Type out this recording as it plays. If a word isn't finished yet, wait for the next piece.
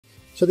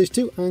So there's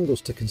two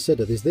angles to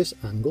consider. There's this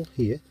angle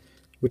here,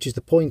 which is the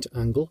point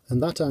angle,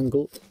 and that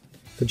angle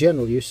for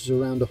general use is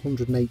around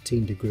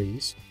 118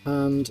 degrees,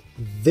 and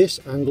this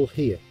angle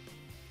here,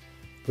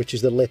 which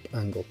is the lip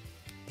angle,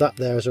 that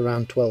there is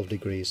around 12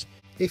 degrees.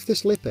 If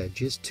this lip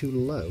edge is too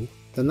low,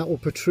 then that will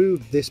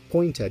protrude this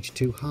point edge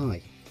too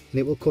high, and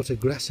it will cut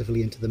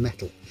aggressively into the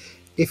metal.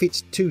 If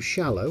it's too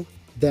shallow,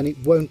 then it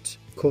won't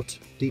cut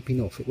deep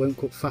enough, it won't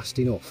cut fast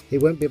enough,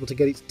 it won't be able to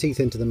get its teeth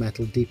into the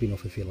metal deep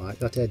enough, if you like.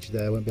 That edge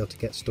there won't be able to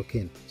get stuck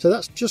in. So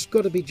that's just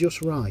got to be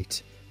just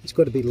right. It's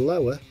got to be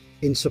lower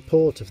in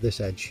support of this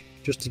edge,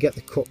 just to get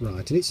the cut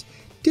right. And it's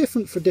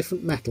different for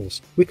different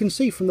metals. We can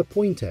see from the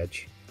point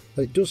edge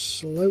that it does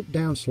slope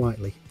down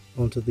slightly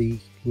onto the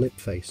lip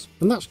face,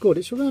 and that's good.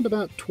 It's around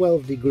about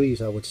 12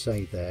 degrees, I would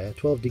say there,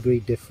 12 degree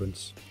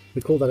difference.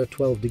 We call that a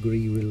 12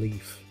 degree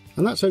relief,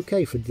 and that's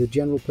okay for the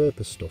general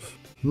purpose stuff.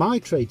 My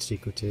trade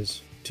secret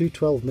is two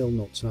 12mm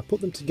nuts, and I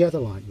put them together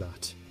like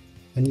that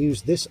and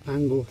use this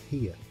angle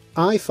here.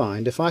 I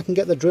find if I can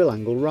get the drill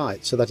angle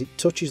right so that it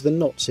touches the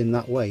nuts in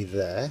that way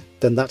there,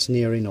 then that's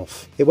near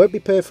enough. It won't be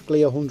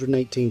perfectly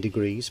 118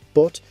 degrees,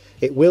 but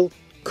it will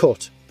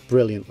cut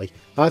brilliantly.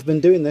 I've been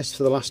doing this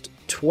for the last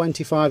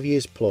 25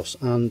 years plus,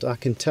 and I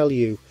can tell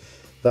you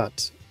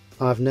that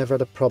I've never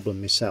had a problem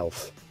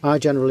myself. I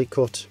generally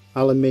cut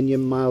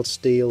aluminium, mild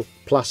steel,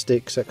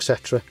 plastics,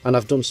 etc., and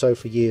I've done so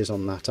for years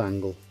on that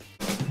angle.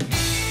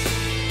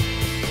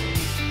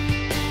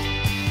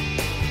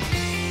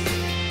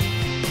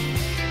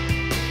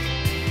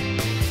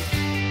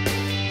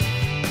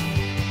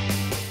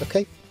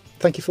 Okay,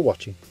 thank you for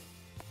watching.